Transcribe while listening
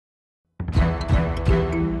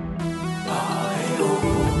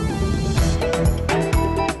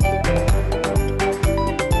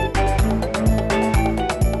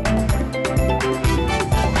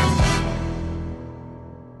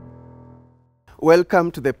Welcome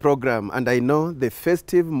to the program, and I know the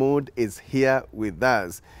festive mood is here with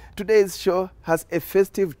us. Today's show has a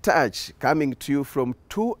festive touch coming to you from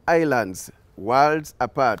two islands, worlds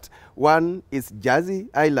apart. One is Jersey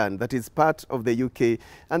Island, that is part of the UK,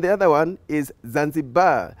 and the other one is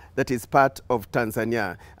Zanzibar, that is part of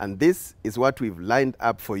Tanzania. And this is what we've lined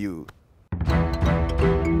up for you.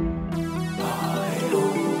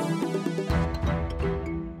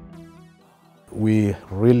 We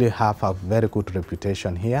really have a very good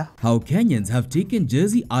reputation here. How Kenyans have taken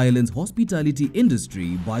Jersey Island's hospitality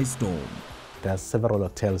industry by storm. There are several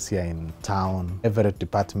hotels here in town. Every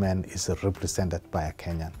department is represented by a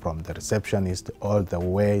Kenyan, from the receptionist all the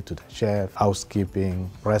way to the chef, housekeeping,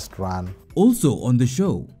 restaurant. Also on the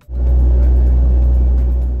show,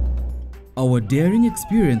 our daring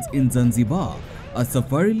experience in Zanzibar as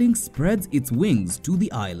Safarilink spreads its wings to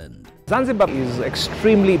the island. Zanzibar is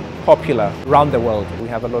extremely popular around the world. We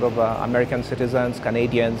have a lot of American citizens,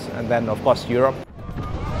 Canadians, and then of course Europe.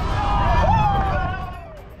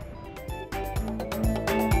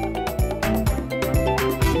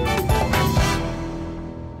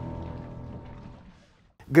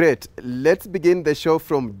 Great. Let's begin the show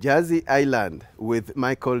from Jersey Island with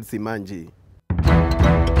Michael Simanji.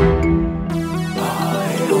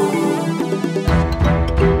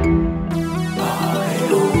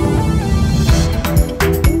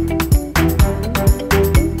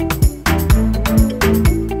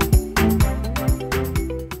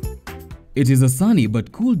 It is a sunny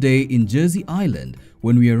but cool day in Jersey Island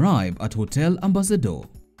when we arrive at Hotel Ambassador.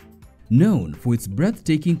 Known for its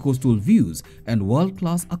breathtaking coastal views and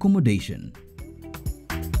world-class accommodation.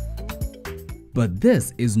 But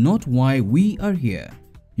this is not why we are here.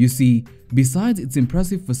 You see, besides its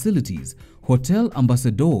impressive facilities, Hotel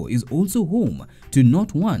Ambassador is also home to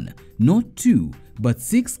not one, not two, but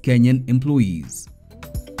 6 Kenyan employees.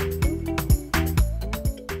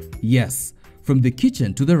 Yes, from the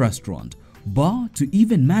kitchen to the restaurant, bar to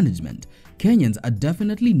even management, Kenyans are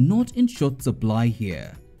definitely not in short supply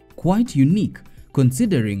here. Quite unique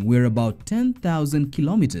considering we're about 10,000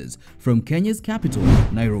 kilometers from Kenya's capital,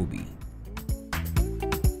 Nairobi.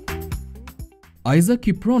 Isaac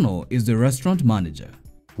Kiprono is the restaurant manager.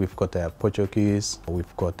 We've got a Portuguese,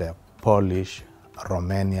 we've got a Polish,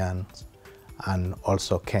 Romanians, and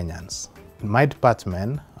also Kenyans. In my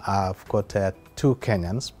department, I've got 2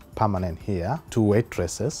 Kenyans permanent here, 2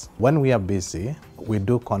 waitresses. When we are busy, we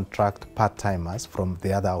do contract part-timers from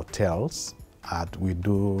the other hotels, and we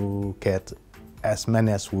do get as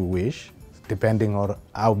many as we wish, depending on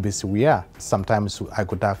how busy we are. Sometimes I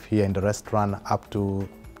could have here in the restaurant up to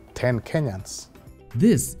 10 Kenyans.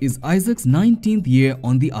 This is Isaac's 19th year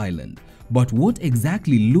on the island, but what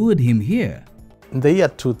exactly lured him here? In the year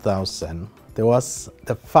 2000, there was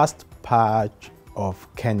the first batch of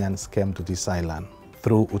Kenyans came to this island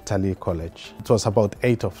through Utalii College. It was about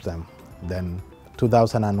 8 of them. Then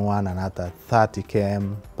 2001, another 30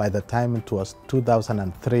 came. By the time it was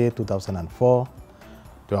 2003, 2004,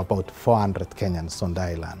 there were about 400 Kenyans on the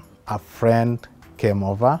island. A friend came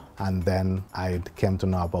over and then I came to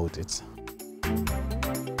know about it.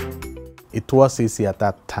 It was easy at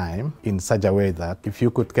that time in such a way that if you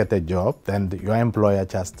could get a job, then your employer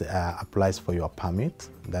just applies for your permit.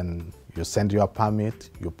 Then you send your permit,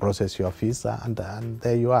 you process your visa, and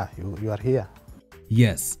there you are, you are here.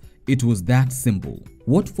 Yes, it was that simple.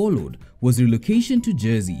 What followed was relocation to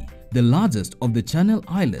Jersey, the largest of the Channel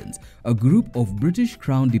Islands, a group of British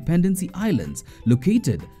Crown dependency islands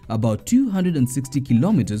located about 260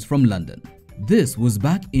 kilometers from London. This was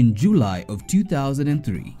back in July of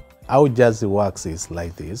 2003. How Jersey works is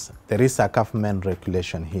like this. There is a government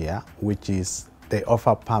regulation here, which is they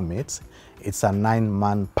offer permits. It's a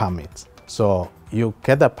 9-month permit. So you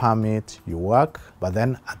get a permit, you work, but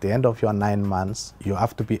then at the end of your 9 months, you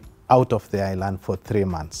have to be out of the island for 3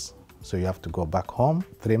 months. So you have to go back home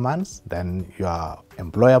 3 months, then your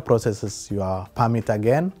employer processes your permit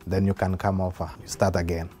again, then you can come over, you start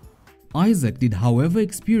again. Isaac did, however,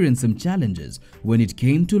 experience some challenges when it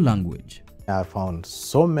came to language. I found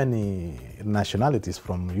so many nationalities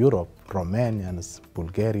from Europe, Romanians,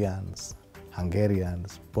 Bulgarians,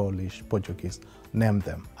 Hungarians, Polish, Portuguese, name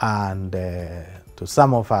them. And to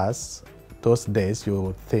some of us, those days you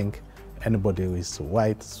would think anybody who is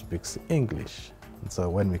white speaks English. And so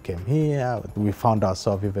when we came here, we found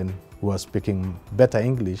ourselves even we were speaking better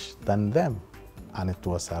English than them. And it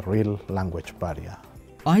was a real language barrier.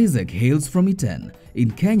 Isaac hails from Iten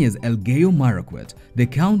in Kenya's Elgeyo Marakwet, the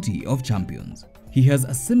county of champions. He has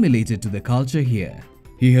assimilated to the culture here.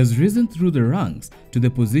 He has risen through the ranks to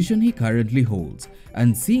the position he currently holds,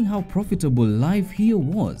 and seeing how profitable life here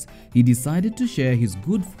was, he decided to share his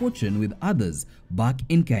good fortune with others back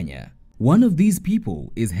in Kenya. One of these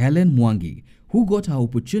people is Helen Mwangi, who got her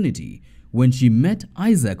opportunity when she met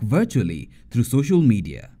Isaac virtually through social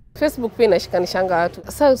media. Facebook pia inashikanishanga watu.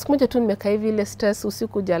 Sasa siku moja tu nimekaa hivi ile stress,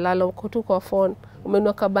 usiku jalala, uko tu kwa phone,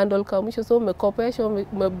 umenunua bundle kama mwisho, so umekopesha,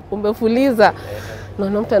 umefuliza.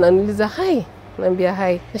 Naona mtu ananiuliza hi, naambia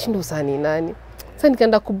hi, nashinda usani nani. Sasa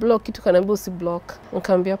nikaenda kublock kitu, kanaambia usiblock.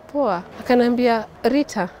 Nikamwambia poa. Akaniambia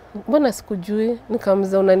Rita, mbona sikujui?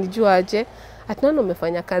 Nikamwambia unanijua aje? Atinano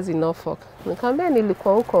umefanya kazi Norfolk. Nikamwambia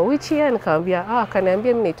nilikuwa huko which year? Nikamwambia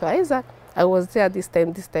akaniambia mimi naitwa Isaac, I was there this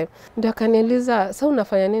time. Ndio akaniuliza sasa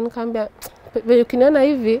unafanya nini? Nikamwambia wewe ukiniona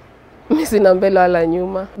hivi mimi sina mbele wala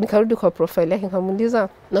nyuma. Nikarudi kwa profile yake nikamuuliza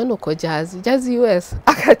naona uko Jazz US.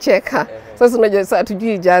 Akacheka. Sasa unajua sasa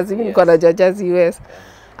tujui Jazz, mimi niko na Jazz US.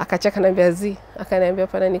 Akacheka ananiambia akaniambia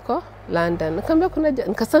pana niko London. Nikamwambia kuna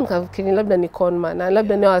nikasema nikafikiri labda ni conman na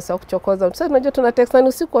labda ni wasa kuchokoza. Sasa unajua tuna text na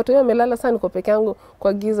usiku watu wamelala sana, niko peke yangu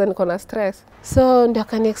kwa giza, niko na stress. So ndio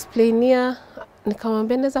akaniexplainia,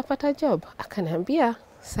 nikamwambia naweza pata job. Akaniambia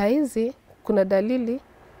saizi kuna dalili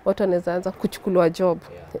watu wanaweza anza kuchukuliwa job.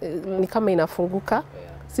 Ni kama inafunguka,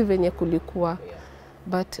 si venye kulikuwa.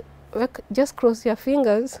 But just cross your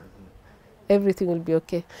fingers, everything will be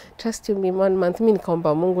okay. Trust you me, 1 month mimi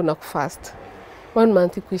nikaomba Mungu na kufast. 1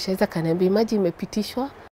 month kuisha, Isaac akaniambia imagine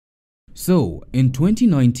imepitishwa. So, in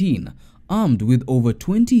 2019, armed with over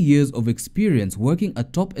 20 years of experience working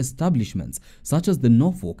at top establishments such as the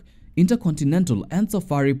Norfolk, Intercontinental and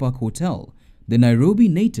Safari Park Hotel, the Nairobi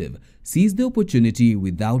native seized the opportunity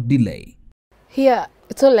without delay. Here,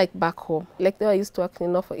 it's not like back home. Like there I used to work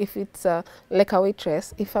in Norfolk. If it's like a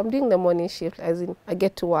waitress, if I'm doing the morning shift, as in I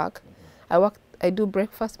get to work, I do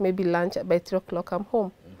breakfast, maybe lunch, by 3 o'clock I'm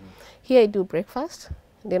home. Here I do breakfast,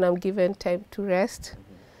 then I'm given time to rest.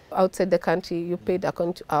 Outside the country, you paid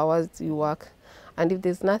according to hours you work. And if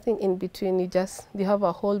there's nothing in between, you have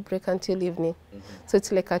a whole break until evening. So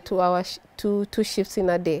it's like a 2-hour, two shifts in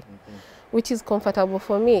a day, which is comfortable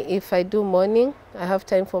for me. If I do morning, I have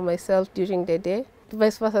time for myself during the day,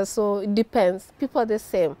 vice versa. So it depends. People are the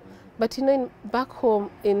same. But you know, back home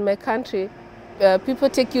in my country, people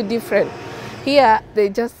take you different. Here, they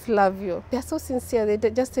just love you. They're so sincere.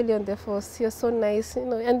 They just tell you on the phone, you're so nice, you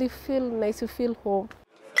know, and you feel nice, you feel home.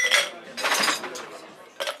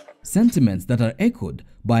 Sentiments that are echoed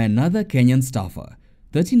by another Kenyan staffer,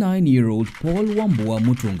 39-year-old Paul Wambua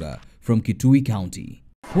Mutunga from Kitui County.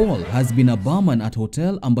 Paul has been a barman at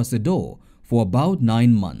Hotel Ambassador for about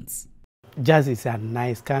 9 months. Jazz is a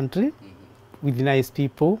nice country with nice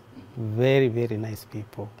people, very, very nice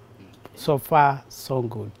people. So far, so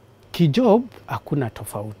good. Kijob, hakuna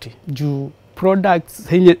tofauti. Juu products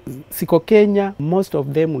siko Kenya, most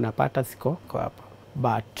of them unapata siko kwa hapa.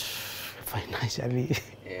 But financially,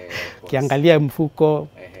 kiangalia mfuko,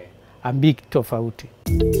 a big tofauti.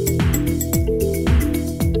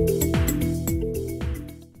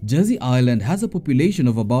 Jersey Island has a population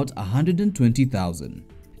of about 120,000.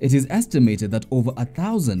 It is estimated that over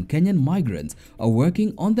 1,000 Kenyan migrants are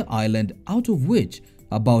working on the island, out of which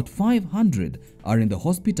about 500 are in the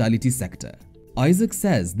hospitality sector. Isaac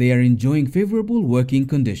says they are enjoying favorable working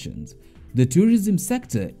conditions. The tourism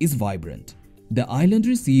sector is vibrant. The island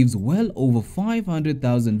receives well over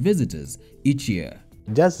 500,000 visitors each year.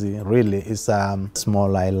 Jersey really is a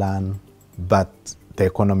small island, but the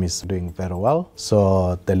economy is doing very well.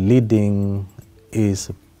 So the leading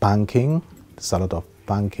is banking. There's a lot of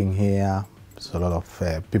banking here. There's a lot of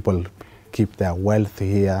people keep their wealth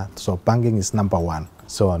here. So banking is number 1.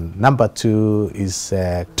 So number 2 is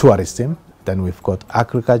tourism. Then we've got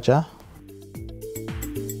agriculture.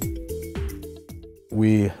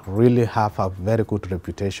 We really have a very good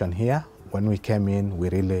reputation here. When we came in, we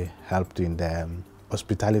really helped in the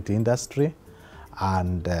hospitality industry,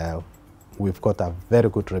 and we've got a very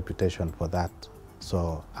good reputation for that.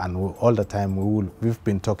 So, and all the time we've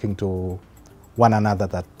been talking to one another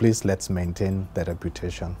that please let's maintain the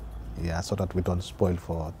reputation, yeah, so that we don't spoil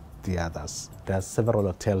for the others. There are several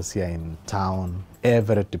hotels here in town.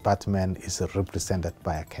 Every department is represented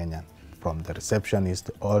by a Kenyan, from the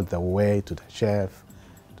receptionist all the way to the chef,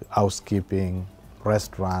 to housekeeping,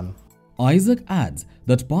 restaurant. Isaac adds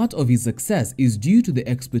that part of his success is due to the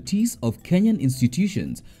expertise of Kenyan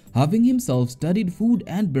institutions, having himself studied food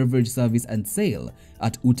and beverage service and sale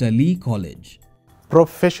at Utalii College.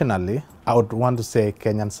 Professionally, I would want to say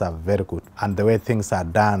Kenyans are very good, and the way things are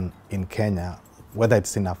done in Kenya, whether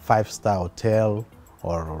it's in a 5-star hotel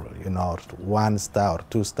or 1-star or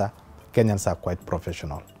 2-star, Kenyans are quite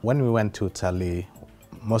professional. When we went to Utalii,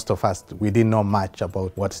 most of us, we didn't know much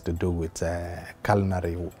about what's to do with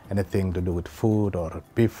culinary, anything to do with food or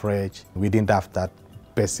beverage. We didn't have that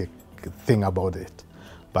basic thing about it.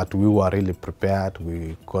 But we were really prepared.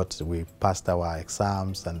 We passed our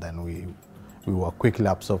exams, and then we were quickly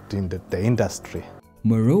absorbed in the industry.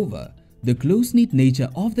 Moreover, the close-knit nature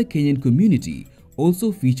of the Kenyan community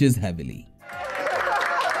also features heavily.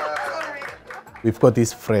 We've got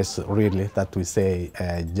this phrase really that we say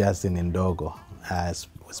just in Ndogo,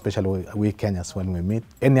 especially we Kenyans when we meet.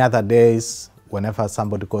 Any other days, whenever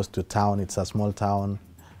somebody goes to town, it's a small town,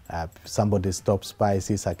 somebody stops by,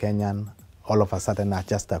 sees a Kenyan, all of a sudden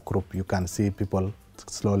just a group. You can see people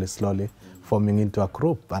slowly forming into a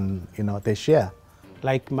group, and you know, they share.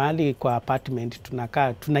 Like mali kwa apartment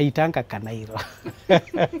tunaitanga Kanairo.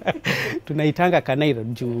 Tunaitanga Kanairo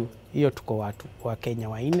juu hiyo tuko watu wa Kenya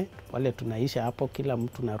wanne wale tunaisha hapo, kila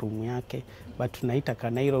mtu na room yake, but tunaita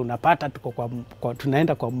Kanairo. Unapata tuko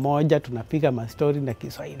tunaenda kwa mmoja, tunapiga mastori na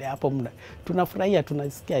Kiswahili hapo, tunafurahia,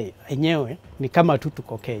 tunasikia enyewe ni kama tu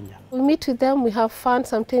tuko Kenya. We meet with them, we have fun,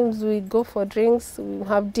 sometimes we go for drinks, we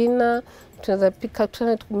have dinner, tunaweza pika,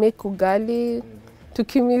 tunaweza make ugali,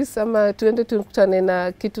 tukimiss ama tuende tukutane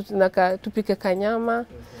na kitu tupike kanyama.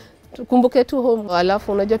 Tukumbuke tu home.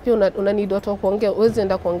 Alafu unajua pia una need watu wa kuongea, huwezi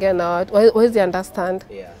enda kuongea na watu, huwezi understand.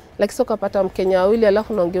 Like so kapata Mkenya wawili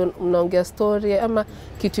alafu unaongea story ama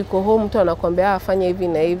kitu iko home, mtu anakuambia afanye hivi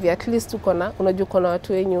na hivi. At least unajua uko na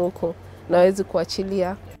watu wenyu huko na hawezi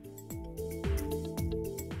kuachilia.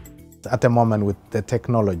 At the moment with the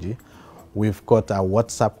technology, we've got a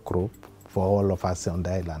WhatsApp group for all of us on the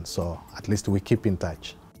island, so at least we keep in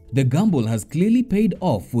touch. The gamble has clearly paid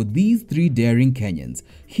off for these three daring Kenyans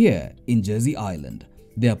here in Jersey Island.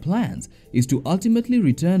 Their plans is to ultimately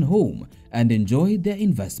return home and enjoy their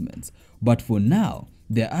investments. But for now,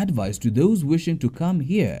 their advice to those wishing to come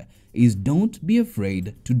here is don't be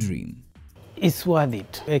afraid to dream. It's worth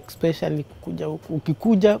it, especially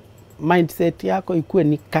ukikuja mindset yako ikuwe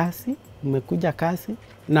ni kasi, umekuja kasi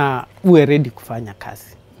na uwe ready kufanya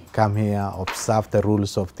kasi. Come here, observe the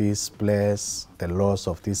rules of this place, the laws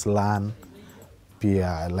of this land, be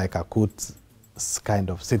like a good kind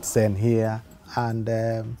of citizen here, and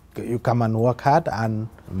you come and work hard and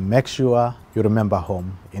make sure you remember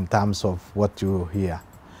home in terms of what you hear.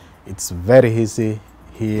 It's very easy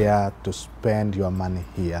here to spend your money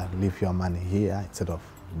here, leave your money here instead of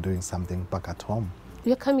doing something back at home.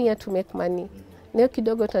 We are coming here to make money. Neo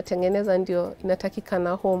kidogo tunatengeneza ndio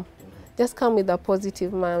inatakikana home. Just come with a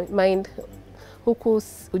positive mind. Huku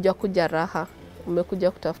hujakuja raha,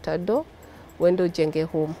 umekuja kutafuta do, uende ujenge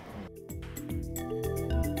home.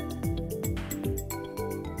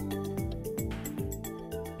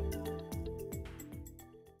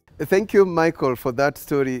 Thank you, Michael, for that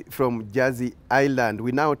story from Jersey Island.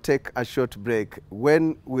 We now take a short break.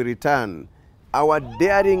 When we return, our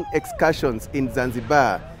daring excursions in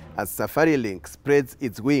Zanzibar as Safarilink spreads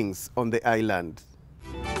its wings on the island.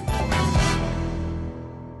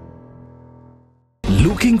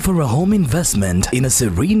 Looking for a home investment in a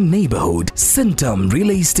serene neighborhood? Centum Real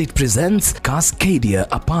Estate presents Cascadia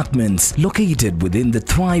Apartments, located within the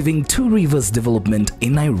thriving Two Rivers development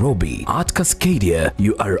in Nairobi. At Cascadia,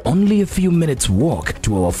 you are only a few minutes walk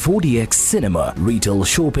to our 4DX cinema, retail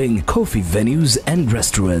shopping, coffee venues and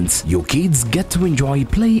restaurants. Your kids get to enjoy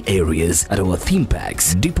play areas at our theme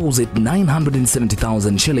parks. Deposit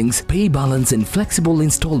 970,000 shillings, pay balance in flexible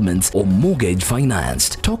installments or mortgage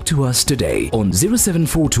financed. Talk to us today on 0742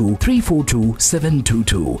 342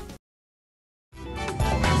 722.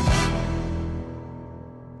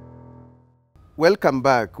 Welcome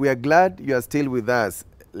back. We are glad you are still with us.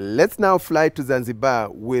 Let's now fly to Zanzibar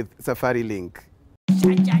with Safarilink.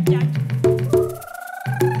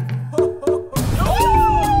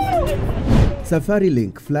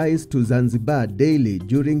 Safarilink flies to Zanzibar daily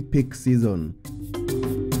during peak season.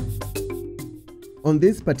 On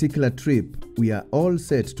this particular trip, we are all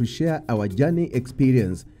set to share our journey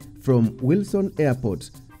experience from Wilson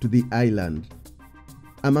Airport to the island.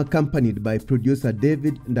 I'm accompanied by producer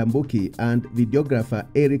David Ndambuki and videographer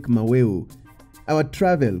Eric Maweu. Our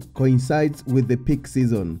travel coincides with the peak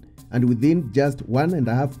season, and within just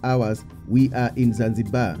 1.5 hours, we are in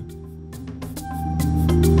Zanzibar.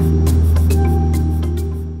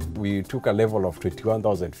 We took a level of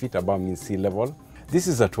 21,000 feet above mean sea level. This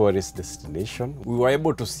is a tourist destination. We were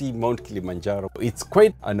able to see Mount Kilimanjaro. It's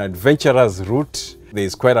quite an adventurous route. There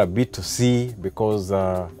is quite a bit to see because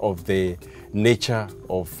of the nature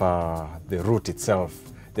of the route itself.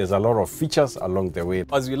 There's a lot of features along the way.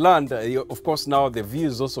 As we land, of course, now the view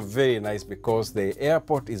is also very nice because the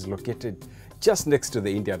airport is located just next to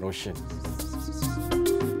the Indian Ocean.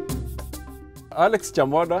 Alex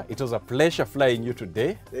Chamoda, it was a pleasure flying you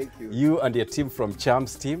today. Thank you. You and your team from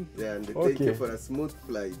Chams team. Yeah, and thank you for a smooth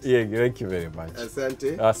flight. Yeah, thank you very much.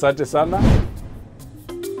 Asante. Asante sana.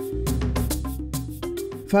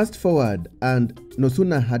 Fast forward, and no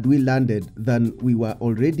sooner had we landed than we were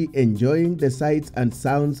already enjoying the sights and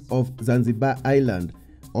sounds of Zanzibar Island,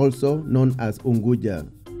 also known as Unguja.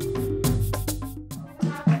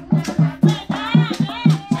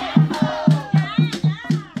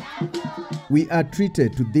 We are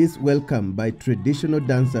treated to this welcome by traditional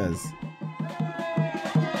dancers.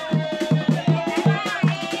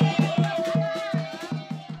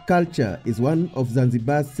 Culture is one of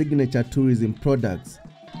Zanzibar's signature tourism products,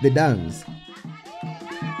 the dance.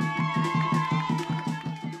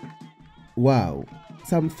 Wow,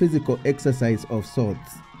 some physical exercise of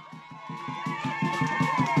sorts.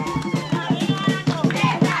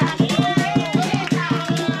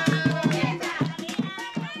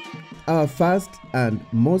 Our first and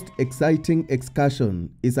most exciting excursion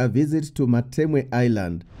is a visit to Matemwe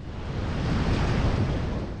Island,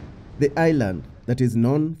 the island that is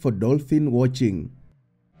known for dolphin watching.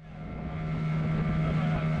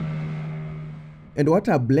 And what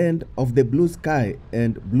a blend of the blue sky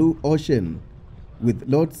and blue ocean, with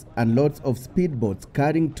lots and lots of speedboats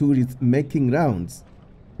carrying tourists making rounds.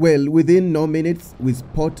 Well, within no minutes we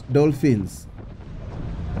spot dolphins.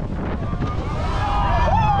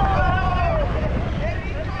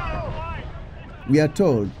 We are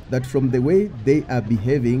told that from the way they are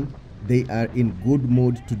behaving, they are in good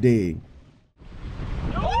mood today.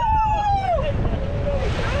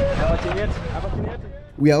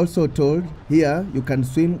 We are also told here you can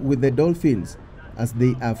swim with the dolphins, as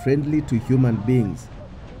they are friendly to human beings.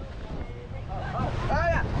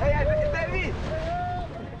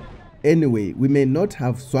 Anyway, we may not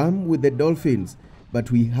have swum with the dolphins,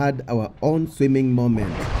 but we had our own swimming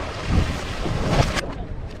moment.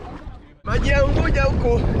 Maji ya Unguja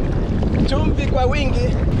huku, chumvi kwa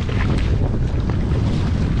wingi.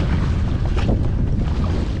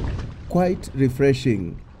 Quite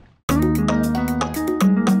refreshing.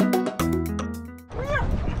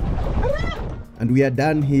 And we are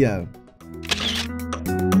done here.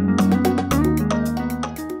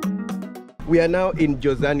 We are now in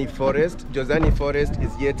Jozani Forest. Jozani Forest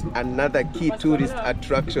is yet another key tourist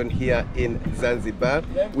attraction here in Zanzibar.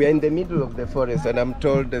 We are in the middle of the forest, and I'm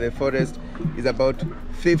told that the forest is about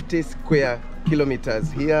 50 square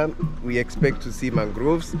kilometers. Here we expect to see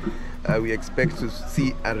mangroves. We expect to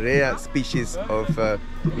see a rare species of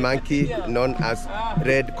monkey known as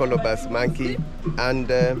red colobus monkey,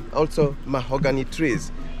 and also mahogany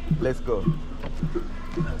trees. Let's go.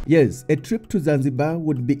 Yes, a trip to Zanzibar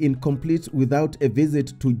would be incomplete without a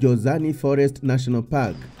visit to Jozani Forest National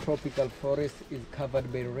Park. Tropical forest is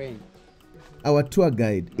covered by rain. Our tour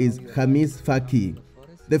guide is Hamis Faki.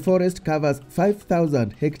 The forest covers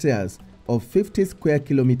 5,000 hectares of 50 square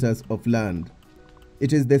kilometers of land.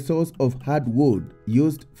 It is the source of hardwood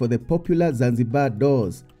used for the popular Zanzibar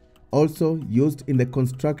doors, also used in the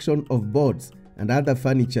construction of boats and other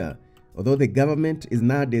furniture, although the government is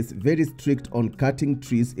nowadays very strict on cutting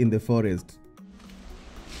trees in the forest.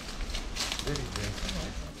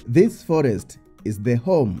 This forest is the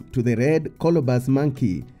home to the red colobus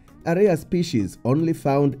monkey, a rare species only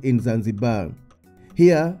found in Zanzibar.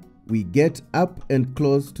 Here we get up and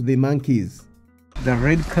close to the monkeys. The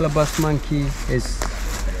red colobus monkey is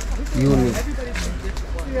unique.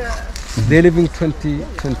 They live in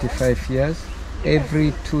 20-25 years.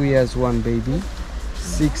 Every 2 years one baby.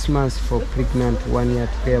 6 months for pregnant, 1 year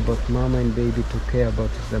to care about mama and baby to care about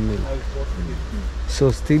the milk.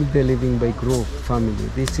 So still they're living by group, family.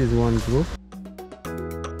 This is one group.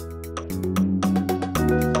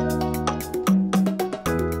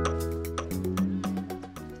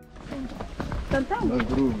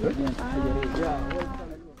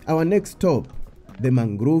 Our next stop, the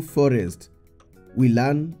mangrove forest. We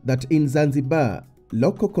learn that in Zanzibar,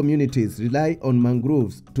 local communities rely on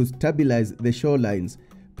mangroves to stabilize the shorelines,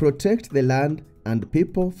 protect the land and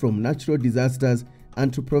people from natural disasters,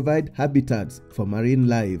 and to provide habitats for marine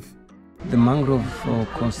life. The mangrove for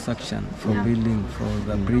construction, for building, for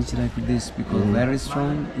the bridge like this, because very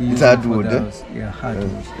strong. It's hardwood. Yeah,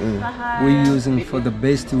 hardwood. We're using for the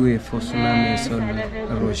best way for tsunami and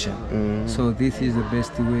soil erosion. So this is the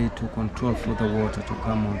best way to control for the water to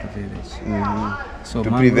come on the village. So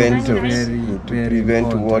To prevent, very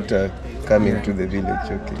water coming Yeah. to the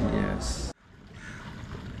village. Okay. Yes.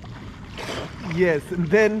 Yes,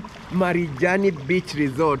 then Marijani Beach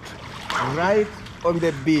Resort, right on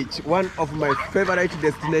the beach, one of my favorite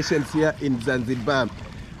destinations here in Zanzibar.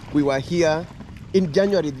 We were here in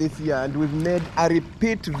January this year, and we've made a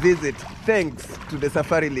repeat visit thanks to the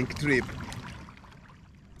Safarilink trip.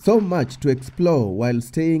 So much to explore while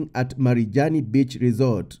staying at Marijani Beach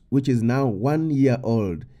Resort, which is now 1 year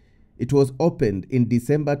old. It was opened in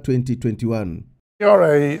December 2021. We are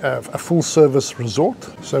a full-service resort,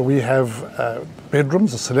 so we have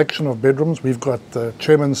bedrooms, a selection of bedrooms. We've got the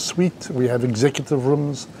chairman's suite, we have executive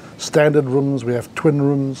rooms, standard rooms, we have twin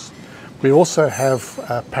rooms. We also have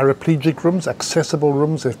paraplegic rooms, accessible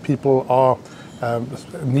rooms if people are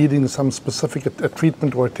needing some specific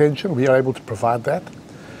treatment or attention. We are able to provide that.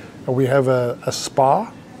 We have a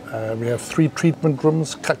spa, we have 3 treatment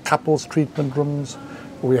rooms, couples treatment rooms.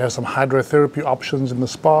 We have some hydrotherapy options in the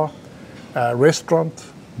spa, restaurant,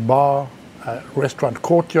 bar, restaurant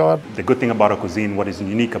courtyard. The good thing about our cuisine, what is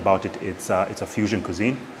unique about it, it's a fusion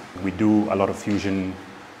cuisine. We do a lot of fusion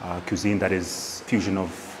cuisine that is fusion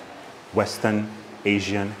of Western,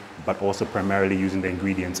 Asian, but also primarily using the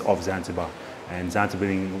ingredients of Zanzibar. And Zanzibar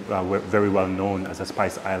being very well known as a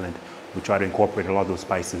spice island, we try to incorporate a lot of those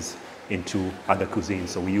spices into other cuisines.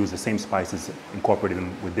 So we use the same spices, incorporate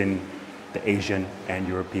them within the Asian and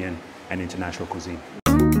European and international cuisine.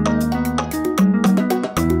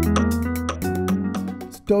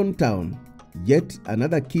 Stone Town, yet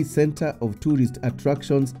another key center of tourist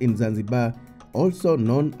attractions in Zanzibar, also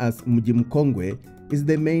known as Mji Mkongwe, is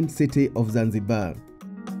the main city of Zanzibar.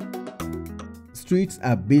 Streets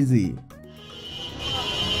are busy.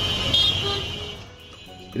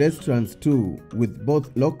 Restaurants too, with both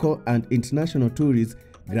local and international tourists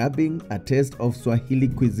grabbing a taste of Swahili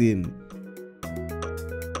cuisine.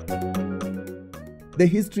 The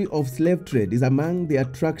history of slave trade is among the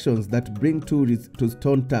attractions that bring tourists to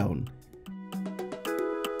Stone Town.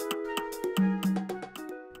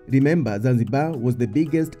 Remember, Zanzibar was the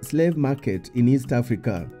biggest slave market in East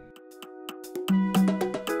Africa.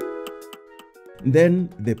 Then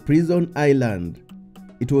the prison island.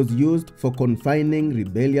 It was used for confining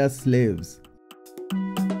rebellious slaves.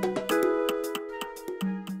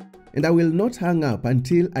 And I will not hang up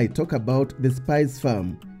until I talk about the spice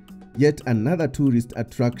farm, yet another tourist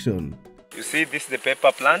attraction. You see, this is the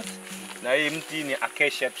pepper plant. Na hii mti ni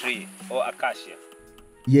acacia tree or acacia.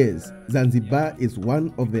 Yes, Zanzibar is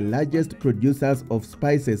one of the largest producers of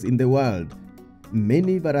spices in the world.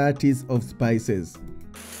 Many varieties of spices.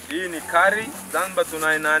 Hii ni curry. Zanzibar tuna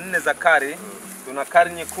aina 4 za curry. Tuna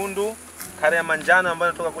curry nyekundu, curry ya manjano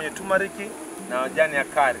ambayo inatoka kwenye tumariki na majani ya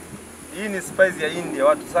curry. Hii ni spice ya India.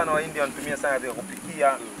 Watu sana wa India wanatumia sana katika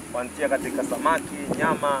kupikia, wanatia katika samaki,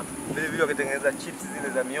 nyama, vile vile wakitengeneza chips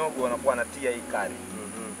zile za miogo wanakuwa wanatia hii curry.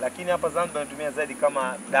 Lakini hapa Zanzibar wanatumia zaidi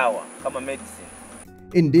kama dawa, kama medicine.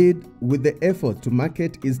 Indeed, with the effort to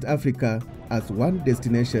market East Africa as one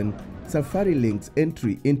destination, Safarilik's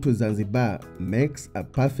entry into Zanzibar makes a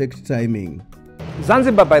perfect timing.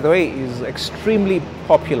 Zanzibar, by the way, is extremely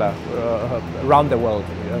popular around the world.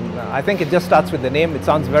 I think it just starts with the name. It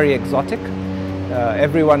sounds very exotic.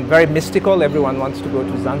 Everyone, very mystical. Everyone wants to go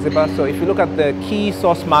to Zanzibar. So if you look at the key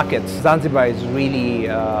source markets, Zanzibar is really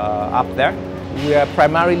up there. We are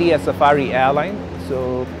primarily a safari airline.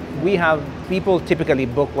 So we have people typically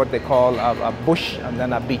book what they call a bush and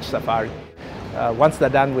then a beach safari. Once they're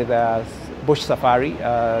done with a bush safari,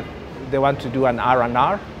 they want to do an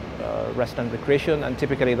R&R, rest and recreation, and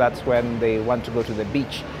typically that's when they want to go to the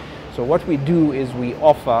beach. So what we do is we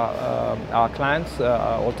offer our clients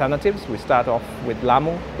alternatives. We start off with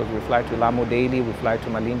Lamu, because we fly to Lamu daily, we fly to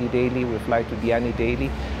Malindi daily, we fly to Diani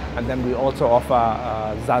daily, and then we also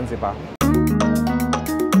offer Zanzibar.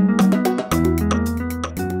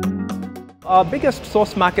 Our biggest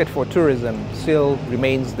source market for tourism still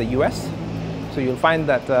remains the US. So you'll find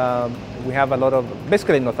that we have a lot of,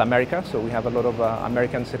 basically North America, so we have a lot of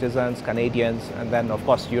American citizens, Canadians, and then of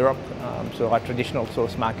course Europe. So our traditional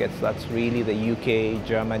source markets, that's really the UK,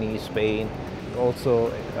 Germany, Spain.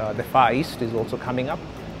 Also the Far East is also coming up,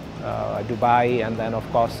 Dubai, and then of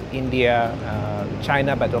course India,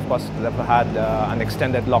 China, but of course they've had an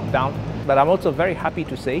extended lockdown. But I'm also very happy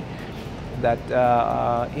to say that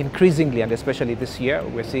increasingly, and especially this year,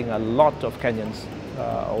 we're seeing a lot of Kenyans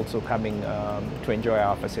also coming to enjoy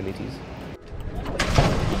our facilities.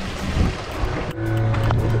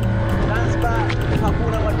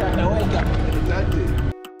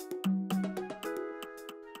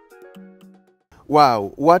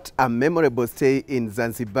 Wow, what a memorable stay in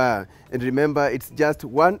Zanzibar. And remember, it's just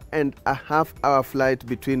 1.5 hour flight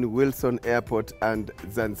between Wilson Airport and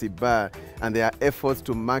Zanzibar. And there are efforts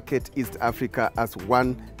to market East Africa as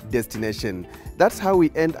one destination. That's how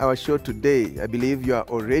we end our show today. I believe you are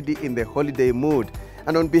already in the holiday mood.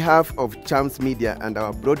 And on behalf of Chams Media and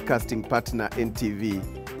our broadcasting partner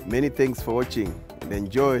NTV, many thanks for watching and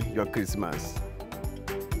enjoy your Christmas.